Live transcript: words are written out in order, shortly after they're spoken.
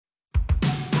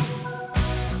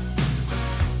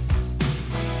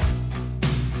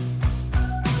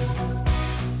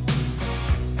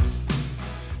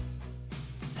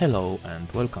Hello and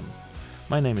welcome.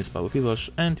 My name is Paweł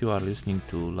Piwosz and you are listening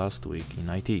to Last Week in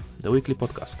IT, the weekly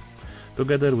podcast.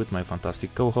 Together with my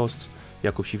fantastic co-hosts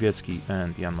Jakub Siwiecki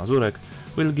and Jan Mazurek,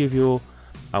 we'll give you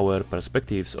our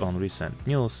perspectives on recent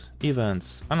news,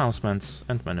 events, announcements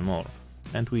and many more.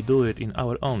 And we do it in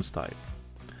our own style.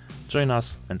 Join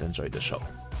us and enjoy the show.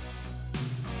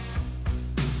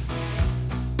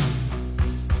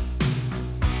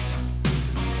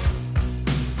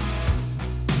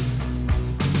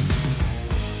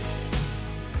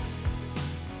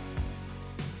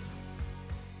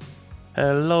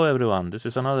 Hello everyone, this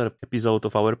is another episode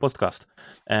of our podcast.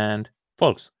 And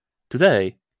folks,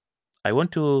 today I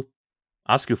want to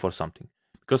ask you for something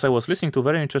because I was listening to a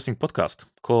very interesting podcast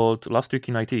called Last Week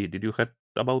in IT. Did you hear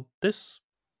about this?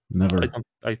 Never.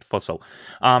 I thought so.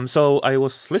 So I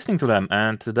was listening to them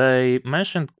and they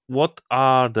mentioned what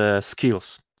are the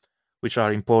skills which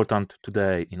are important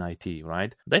today in IT,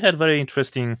 right? They had very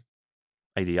interesting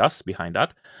ideas behind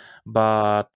that,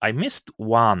 but I missed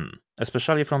one,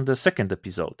 especially from the second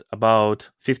episode about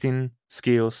 15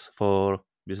 skills for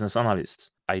business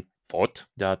analysts. I thought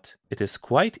that it is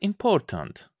quite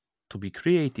important to be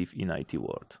creative in IT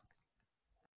world,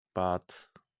 but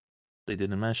they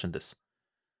didn't mention this.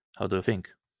 How do you think?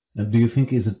 And do you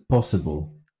think is it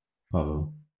possible,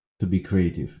 Pavel, to be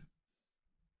creative?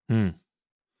 I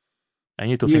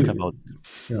need to think You, about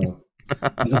you know,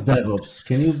 as a DevOps,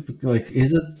 can you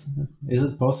is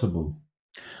it possible?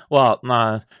 Well,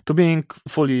 to being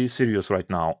fully serious right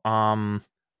now,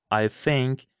 I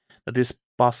think that it's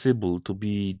possible to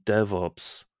be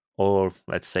DevOps or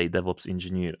let's say DevOps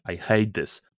engineer. I hate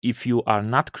this. If you are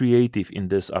not creative in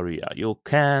this area, you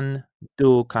can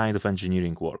do kind of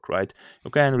engineering work, right? You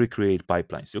can recreate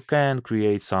pipelines, you can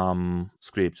create some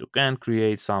scripts, you can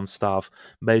create some stuff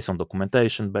based on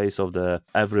documentation, based on the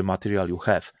every material you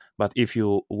have. But if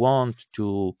you want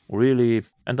to really,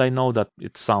 and I know that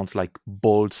it sounds like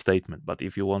bold statement, but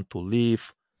if you want to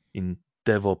live in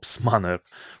DevOps manner,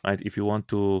 right? If you want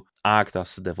to act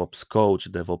as DevOps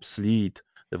coach, DevOps lead,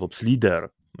 DevOps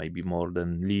leader, maybe more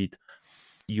than lead,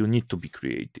 you need to be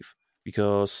creative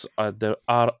because there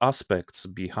are aspects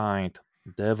behind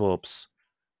DevOps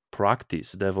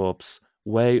practice, DevOps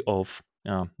way of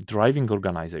driving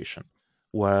organization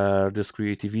where this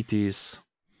creativity is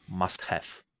must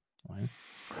have, right?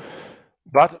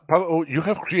 But Paweł, you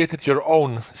have created your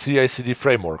own CI/CD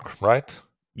framework, right?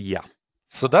 Yeah,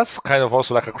 So that's kind of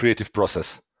also like a creative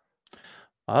process.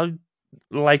 I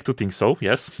like to think so.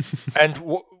 Yes. And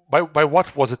by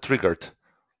what was it triggered?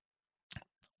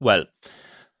 Well,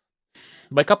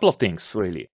 by a couple of things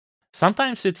really.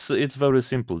 Sometimes it's very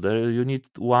simple. There you need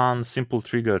one simple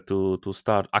trigger to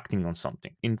start acting on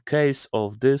something. In case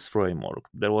of this framework,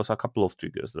 there was a couple of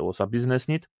triggers. There was a business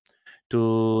need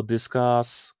to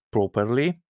discuss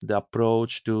properly the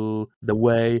approach to the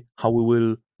way how we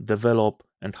will develop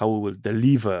and how we will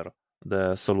deliver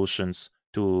the solutions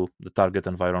to the target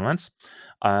environments,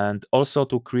 and also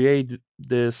to create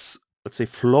this, let's say,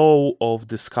 flow of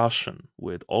discussion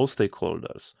with all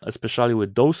stakeholders, especially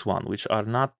with those one which are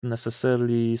not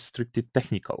necessarily strictly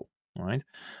technical, right,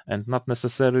 and not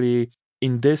necessarily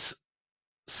in this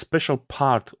special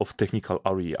part of technical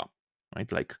area, right,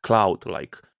 like cloud,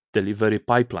 like delivery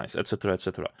pipelines, etc.,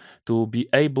 to be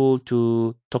able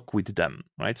to talk with them,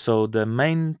 right? So the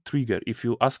main trigger, if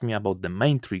you ask me about the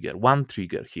main trigger, one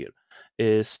trigger here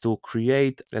is to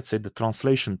create, let's say, the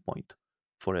translation point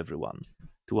for everyone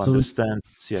to So it's understand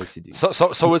CI/CD.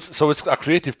 So it's a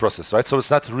creative process, right? So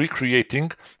it's not recreating,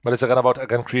 but it's again about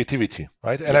creativity,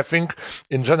 right? And Yeah. I think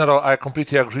in general, I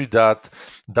completely agree that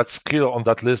that skill on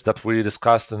that list that we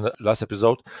discussed in the last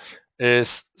episode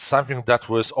is something that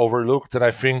was overlooked. And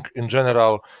I think in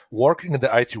general, working in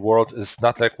the IT world is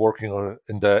not like working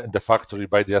in the factory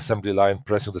by the assembly line,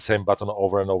 pressing the same button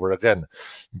over and over again,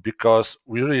 because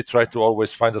we really try to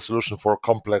always find a solution for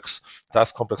complex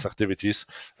tasks, complex activities.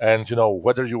 And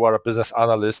whether you are a business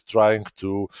analyst trying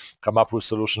to come up with a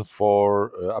solution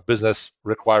for a business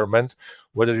requirement,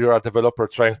 whether you're a developer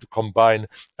trying to combine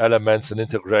elements and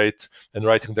integrate and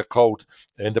writing the code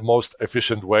in the most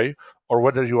efficient way, or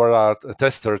whether you are a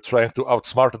tester trying to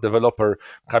outsmart a developer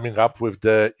coming up with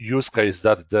the use case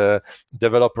that the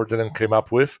developer didn't came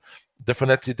up with,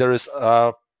 definitely there is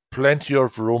plenty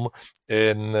of room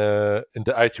in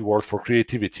the IT world for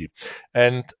creativity.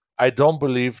 And I don't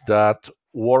believe that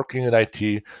working in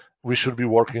IT, we should be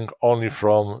working only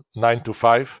from 9 to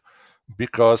 5,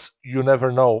 because you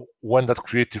never know when that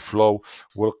creative flow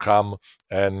will come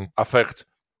and affect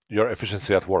your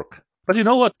efficiency at work. But you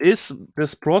know what is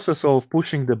this process of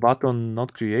pushing the button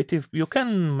not creative? You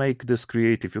can make this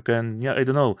creative. You can, yeah, I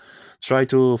don't know, try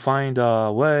to find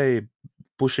a way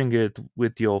pushing it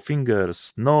with your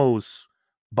fingers, nose,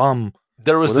 bum,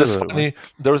 there was this whatever, right? funny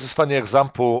there was this funny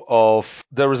example of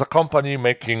there was a company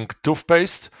making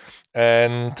toothpaste,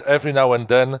 and every now and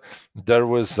then there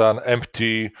was an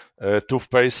empty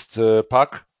toothpaste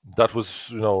pack that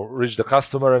was reached the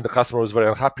customer, and the customer was very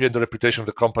unhappy and the reputation of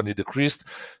the company decreased.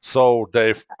 So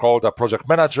they've called a project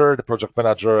manager. The project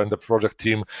manager and the project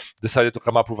team decided to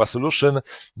come up with a solution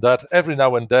that every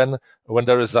now and then, when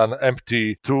there is an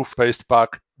empty toothpaste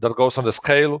pack that goes on the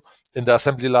scale in the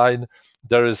assembly line,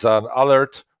 there is an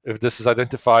alert if this is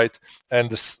identified,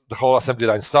 and the whole assembly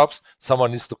line stops.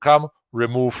 Someone needs to come,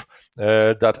 remove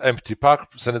that empty pack,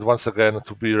 send it once again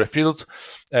to be refilled,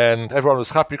 and everyone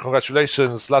was happy.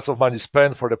 Congratulations, lots of money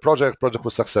spent for the project. Project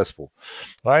was successful,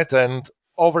 right? And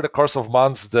over the course of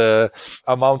months, the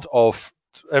amount of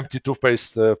empty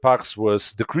toothpaste packs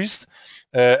was decreased.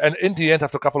 And in the end,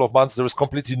 after a couple of months, there was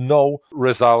completely no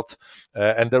result,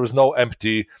 and there was no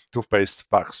empty toothpaste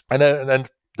packs. And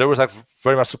they were like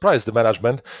very much surprised, the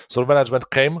management. So the management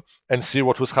came and see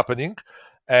what was happening,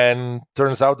 and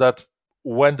turns out that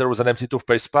when there was an empty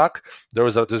toothpaste pack, there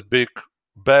was this big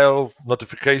bell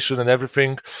notification and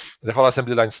everything. The whole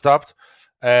assembly line stopped,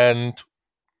 and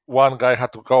one guy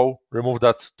had to go remove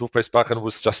that toothpaste pack and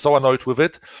was just so annoyed with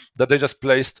it that they just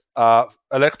placed a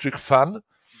electric fan,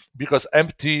 because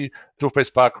empty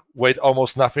toothpaste pack weighed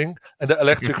almost nothing, and the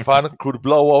electric fan could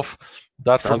blow off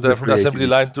that from That's the the from the assembly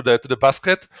creativity. line to the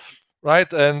basket,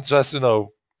 right? And just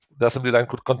the assembly line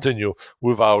could continue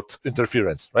without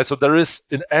interference, right? So there is,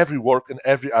 in every work, in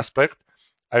every aspect,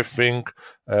 I think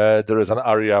there is an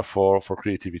area for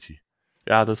creativity.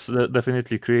 Yeah, that's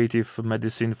definitely creative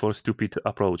medicine for stupid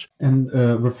approach. And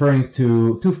referring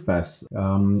to toothpaste,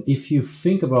 if you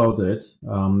think about it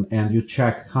and you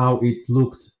check how it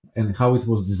looked and how it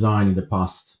was designed in the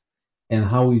past and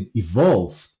how it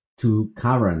evolved to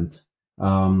current,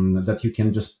 that you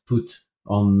can just put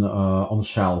on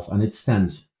shelf and it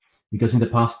stands. Because in the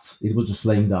past it was just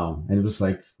laying down and it was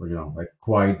like like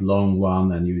quite long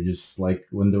one, and you just like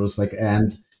when there was like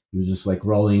end, you was just like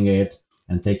rolling it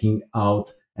and taking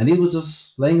out, and it was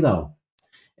just laying down,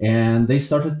 and they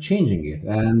started changing it,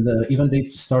 and even they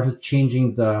started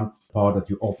changing the part that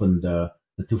you open the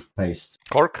toothpaste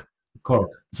Cork?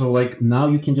 cork. So like now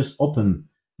you can just open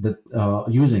the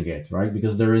using it, right?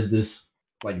 Because there is this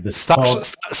like this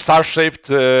spot. Star shaped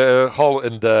hole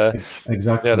in the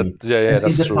Exactly. yeah, And in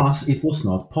that's the true. past it was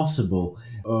not possible.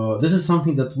 This is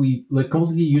something that we like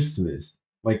completely used to this.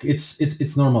 Like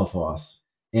it's normal for us,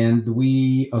 and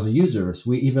we as a users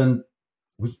we even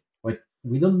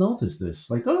we don't notice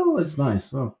this, like, oh, it's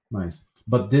nice, oh, nice.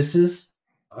 But this is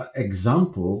an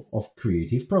example of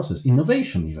creative process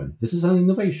innovation. Even this is an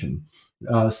innovation,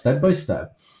 step by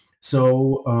step.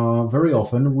 So very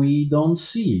often we don't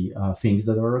see things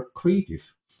that are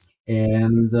creative,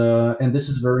 and this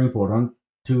is very important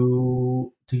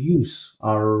to use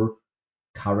our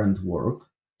current work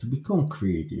to become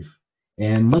creative,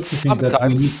 and But not to think that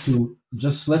we need sometimes, to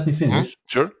just let me finish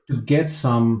sure. to get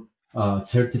some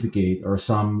certificate or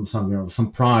some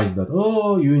some prize that,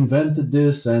 oh, you invented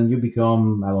this and you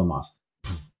become Elon Musk.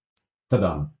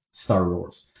 Ta-da! Star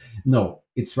Wars. No,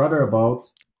 it's rather about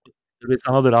It's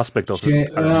another aspect of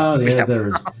experiment. yeah, Yeah. there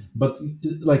is, but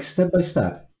like step by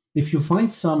step. If you find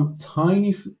some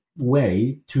tiny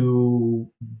way to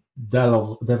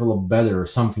develop better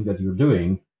something that you're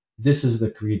doing, this is the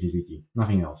creativity,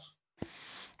 nothing else.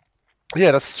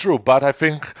 Yeah, that's true. But I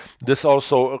think this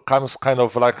also comes kind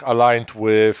of like aligned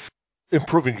with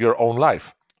improving your own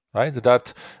life, right?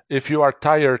 That if you are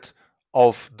tired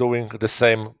of doing the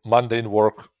same mundane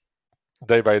work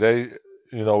day by day,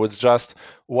 it's just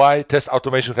why test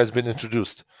automation has been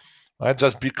introduced, right?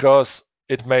 Just because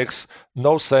it makes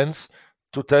no sense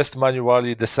to test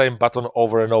manually the same button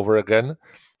over and over again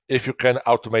if you can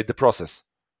automate the process.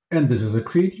 And this is a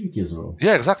creativity as well.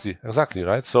 Yeah, exactly,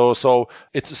 right. So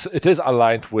it is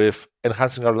aligned with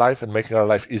enhancing our life and making our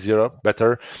life easier,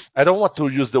 better. I don't want to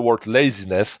use the word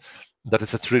laziness, that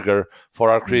is a trigger for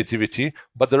our creativity,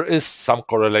 but there is some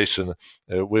correlation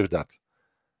with that.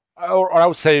 Or I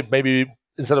would say maybe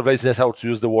instead of laziness, I would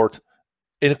use the word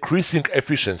increasing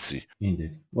efficiency.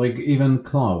 Indeed. Like even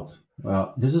cloud.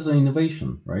 This is an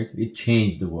innovation, right? It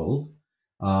changed the world.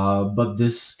 But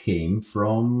this came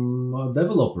from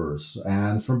developers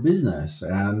and from business.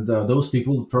 And those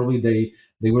people probably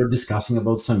they were discussing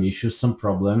about some issues, some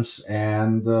problems,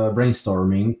 and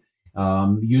brainstorming,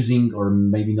 using or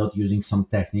maybe not using some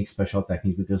techniques, special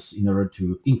techniques, because in order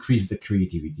to increase the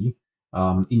creativity.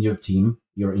 in your team,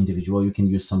 your individual. You can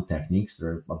use some techniques. There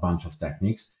are a bunch of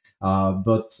techniques,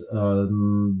 but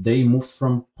they moved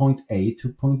from point A to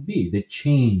point B. They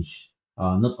changed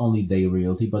not only their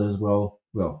reality, but as well,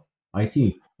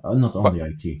 IT, not But only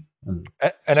IT.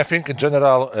 and I think in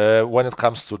general, when it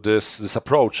comes to this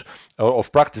approach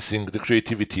of practicing the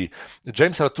creativity,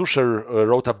 James Altucher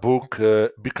wrote a book,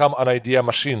 "Become an Idea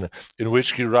Machine," in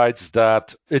which he writes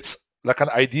that it's like an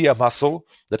idea muscle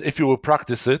that if you will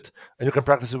practice it, and you can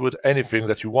practice it with anything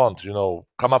that you want,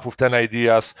 come up with 10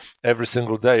 ideas every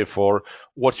single day for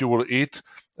what you will eat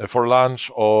for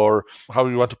lunch, or how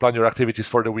you want to plan your activities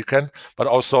for the weekend, but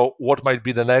also what might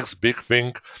be the next big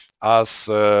thing as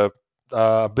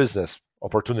business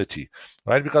opportunity,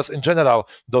 right? Because in general,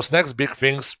 those next big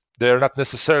things, they're not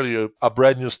necessarily a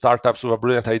brand new startups with a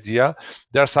brilliant idea.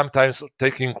 They're sometimes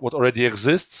taking what already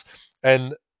exists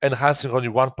and enhancing only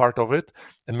one part of it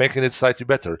and making it slightly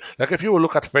better. Like if you will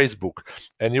look at Facebook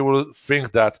and you will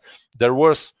think that there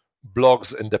was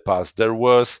blogs in the past, there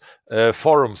was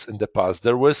forums in the past,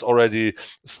 there was already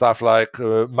stuff like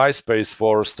MySpace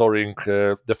for storing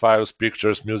the files,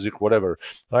 pictures, music, whatever,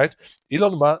 right?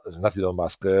 Not Elon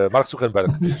Musk, Mark Zuckerberg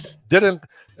didn't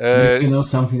Maybe uh, you know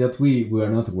something that we are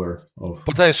not aware of.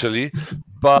 potentially,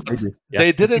 but Maybe. Yeah.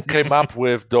 they didn't came up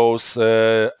with those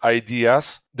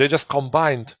ideas. They just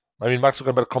combined. I mean, Mark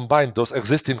Zuckerberg combined those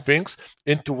existing things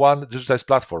into one digitized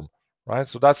platform, right?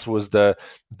 So that was the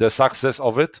success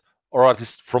of it, or at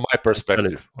least from my Actually,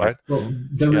 perspective, yeah. right? Well,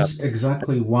 there Yeah. is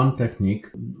exactly one technique,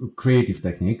 creative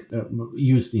technique,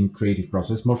 used in creative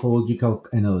process, morphological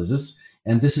analysis,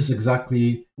 and this is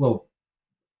exactly, well,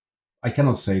 I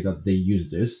cannot say that they use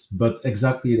this, but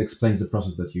exactly it explains the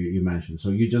process that you mentioned. So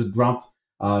you just grab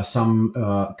some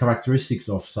characteristics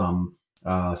of some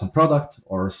product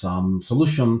or some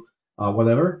solution,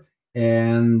 whatever,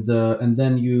 and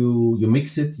then you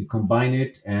mix it, you combine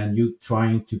it, and you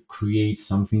trying to create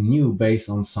something new based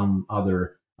on some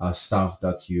other stuff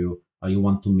that you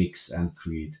want to mix and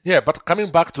create. Yeah, but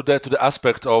coming back to the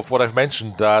aspect of what I've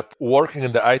mentioned, that working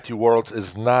in the IT world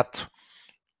is not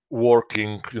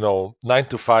working, 9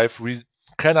 to 5. We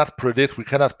cannot predict, we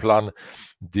cannot plan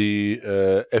the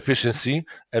efficiency,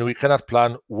 and we cannot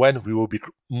plan when we will be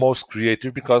most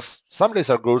creative, because some days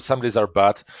are good, some days are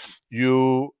bad.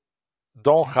 You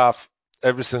don't have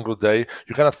every single day,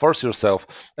 you cannot force yourself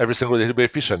every single day to be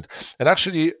efficient. And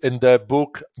actually, in the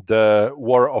book The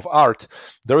War of Art,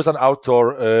 there is an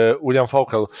author, William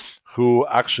Faulkner, who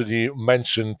actually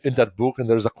mentioned in that book, and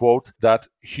there's a quote that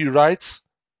he writes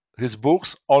his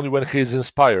books only when he is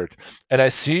inspired. And I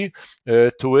see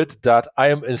to it that I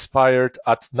am inspired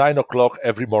at 9 o'clock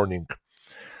every morning.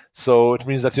 So it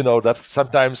means that that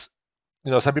sometimes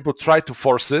some people try to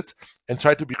force it and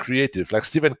try to be creative. Like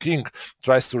Stephen King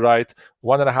tries to write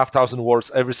 1,500 words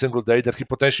every single day that he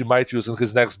potentially might use in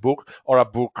his next book, or a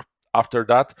book after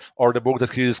that, or the book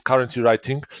that he is currently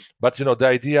writing. But the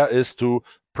idea is to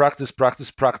practice,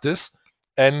 practice, practice,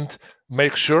 and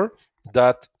make sure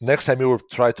that next time you will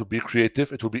try to be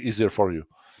creative, it will be easier for you.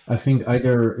 I think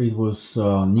either it was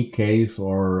Nick Cave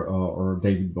or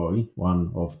David Bowie,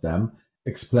 one of them,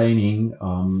 explaining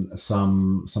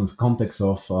some context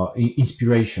of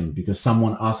inspiration, because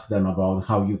someone asked them about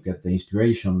how you get the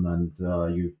inspiration and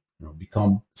you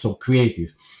become so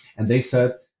creative, and they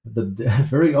said that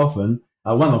very often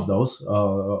one of those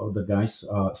the guys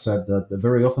said that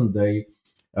very often they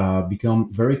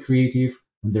become very creative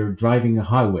when they're driving a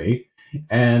highway,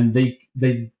 and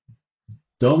they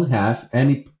don't have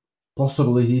any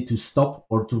possibility to stop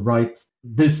or to write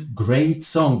this great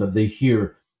song that they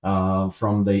hear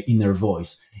from the inner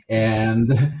voice, and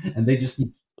and they just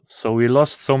So we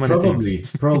lost so many things.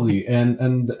 probably and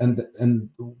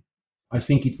I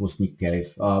think it was Nick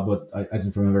Cave, but I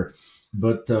don't remember.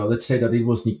 But let's say that it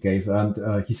was Nick Cave,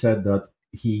 and he said that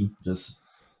he just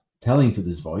telling to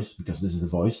this voice, because this is the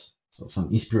voice, so some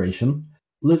inspiration.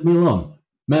 Leave me alone,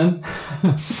 man.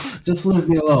 Just leave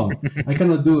me alone. I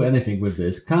cannot do anything with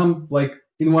this. Come like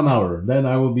in 1 hour, then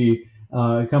I will be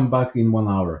come back in 1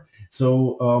 hour.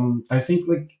 So I think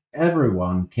like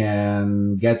everyone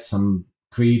can get some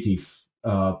creative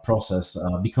process,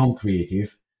 become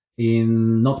creative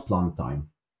in not planned time,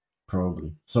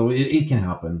 probably. So it can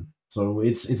happen. So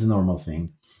it's a normal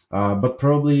thing. But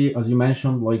probably, as you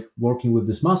mentioned, like working with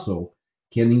this muscle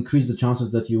can increase the chances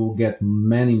that you will get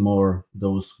many more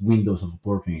those windows of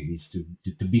opportunities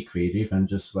to be creative and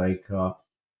just like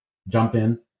jump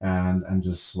in and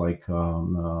just like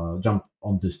jump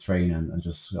on this train and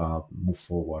just move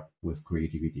forward with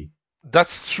creativity.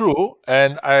 That's true,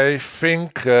 and I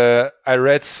think I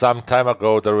read some time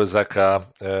ago there was like a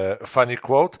funny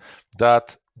quote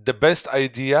that the best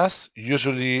ideas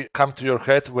usually come to your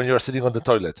head when you're sitting on the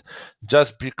toilet,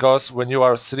 just because when you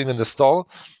are sitting in the stall,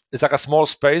 it's like a small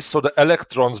space, so the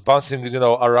electrons bouncing,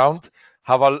 around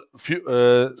have a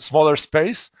few smaller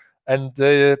space, and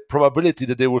the probability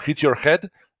that they will hit your head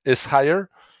is higher.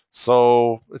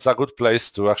 So it's a good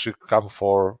place to actually come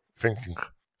for thinking.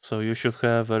 So you should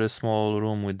have a very small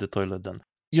room with the toilet then.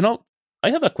 You know, I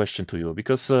have a question to you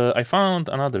because I found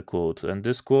another quote, and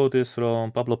this quote is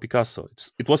from Pablo Picasso.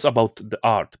 It was about the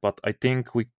art, but I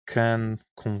think we can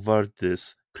convert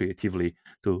this creatively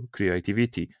to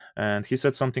creativity. And he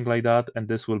said something like that, and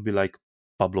this will be like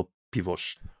Pablo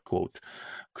Pivos quote.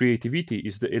 Creativity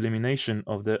is the elimination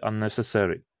of the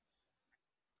unnecessary.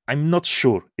 I'm not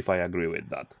sure if I agree with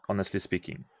that, honestly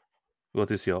speaking.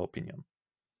 What is your opinion?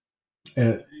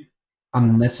 Uh,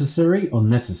 Unnecessary or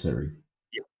necessary?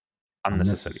 Yeah.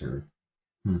 Unnecessary.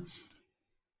 Unnecessary.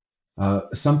 Hmm.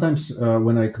 Sometimes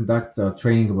when I conduct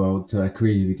training about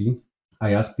creativity,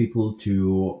 I ask people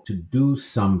to do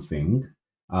something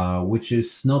which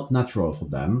is not natural for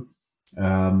them,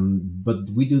 but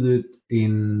we do it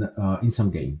in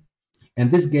some game, and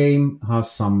this game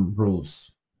has some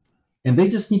rules, and they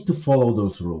just need to follow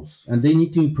those rules, and they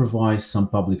need to improvise some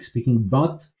public speaking,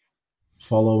 but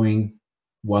following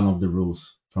one of the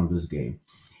rules from this game,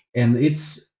 and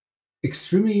it's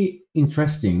extremely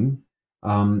interesting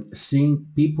seeing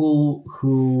people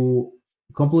who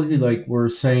completely like were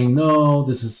saying no,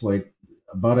 this is like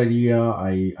a bad idea,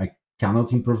 I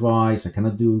cannot improvise, I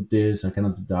cannot do this, I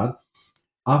cannot do that,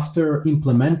 after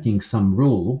implementing some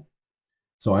rule.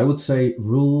 So I would say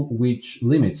rule which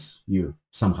limits you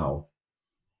somehow,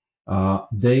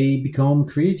 they become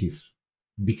creative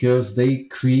because they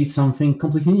create something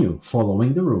completely new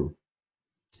following the rule.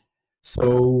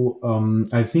 So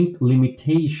I think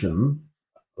limitation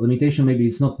maybe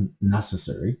it's not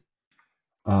necessary,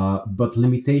 but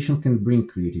limitation can bring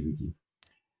creativity.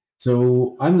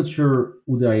 So I'm not sure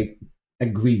would I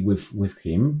agree with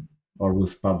him or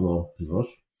with Pablo Pivos.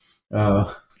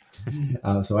 Uh,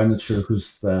 so I'm not sure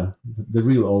who's the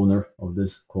real owner of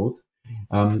this quote.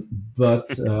 But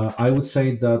I would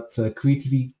say that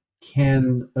creativity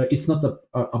can it's not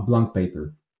a blank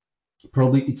paper.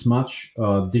 Probably it's much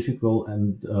difficult,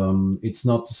 and it's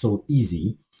not so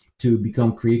easy to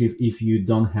become creative if you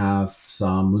don't have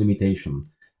some limitation,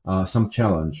 some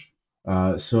challenge.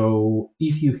 So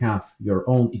if you have your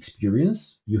own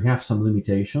experience, you have some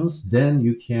limitations, then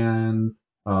you can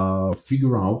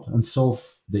figure out and solve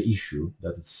the issue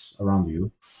that's around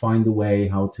you, find a way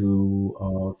how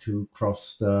to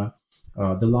cross the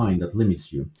line that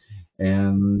limits you.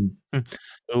 And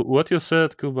What you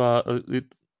said, Kuba, it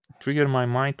triggered my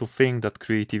mind to think that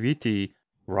creativity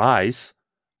rise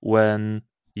when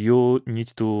you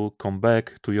need to come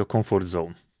back to your comfort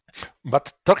zone.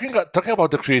 But talking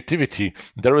about the creativity,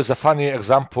 there is a funny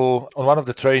example on one of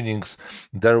the trainings.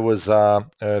 There was a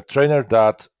trainer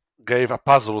that gave a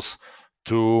puzzles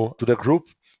to the group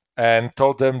and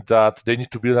told them that they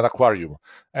need to build an aquarium.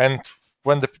 And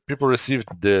when the people received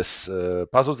this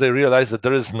puzzles, they realized that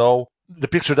the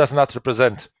picture does not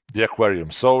represent the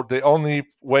aquarium. So the only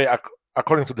way,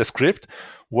 according to the script,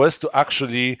 was to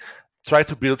actually try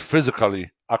to build physically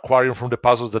aquarium from the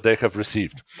puzzles that they have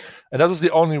received. And that was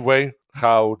the only way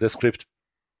how the script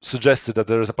suggested that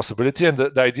there is a possibility. And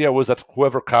the idea was that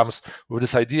whoever comes with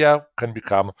this idea can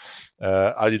become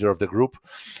a leader of the group.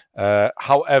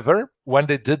 However, when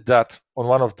they did that on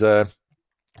one of the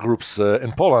groups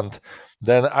in Poland,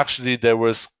 then actually there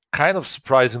was kind of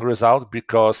surprising result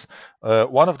because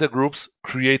one of the groups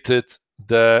created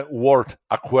the word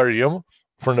aquarium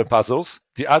from the puzzles.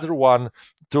 The other one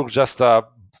took just a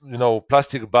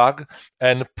plastic bag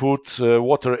and put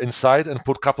water inside and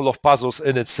put a couple of puzzles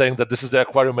in it saying that this is the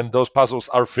aquarium and those puzzles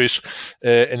are fish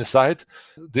inside.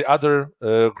 The other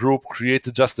group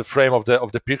created just the frame of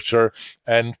the picture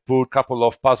and put a couple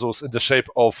of puzzles in the shape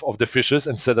of the fishes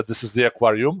and said that this is the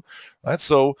aquarium, right?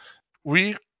 So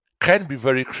we can be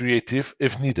very creative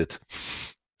if needed.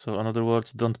 So, in other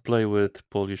words, don't play with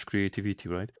Polish creativity,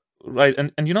 right? Right,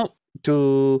 and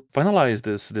to finalize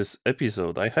this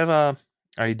episode, I have a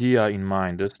idea in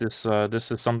mind.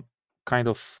 This is some kind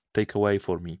of takeaway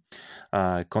for me,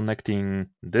 connecting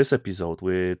this episode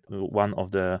with one of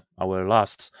the our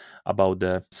lasts about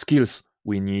the skills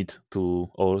we need to,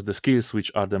 or the skills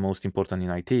which are the most important in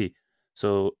IT.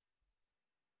 So,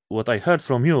 what I heard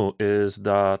from you is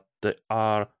that there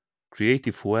are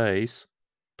creative ways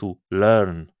to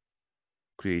learn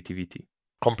creativity.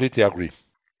 Completely agree.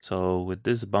 So, with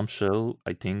this bombshell,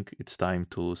 I think it's time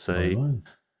to bye say bye.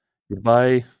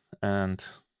 goodbye and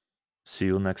see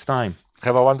you next time.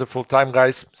 Have a wonderful time,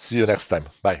 guys. See you next time.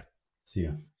 Bye. See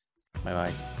you. Bye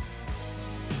bye.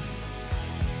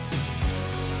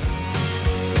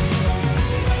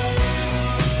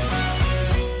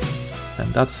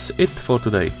 And that's it for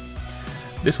today.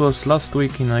 This was Last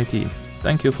Week in IT.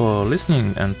 Thank you for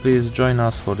listening and please join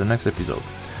us for the next episode.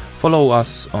 Follow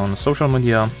us on social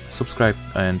media, subscribe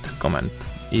and comment.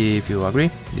 If you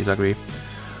agree, disagree,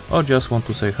 or just want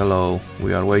to say hello,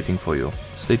 we are waiting for you.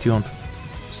 Stay tuned,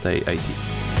 stay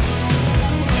IT.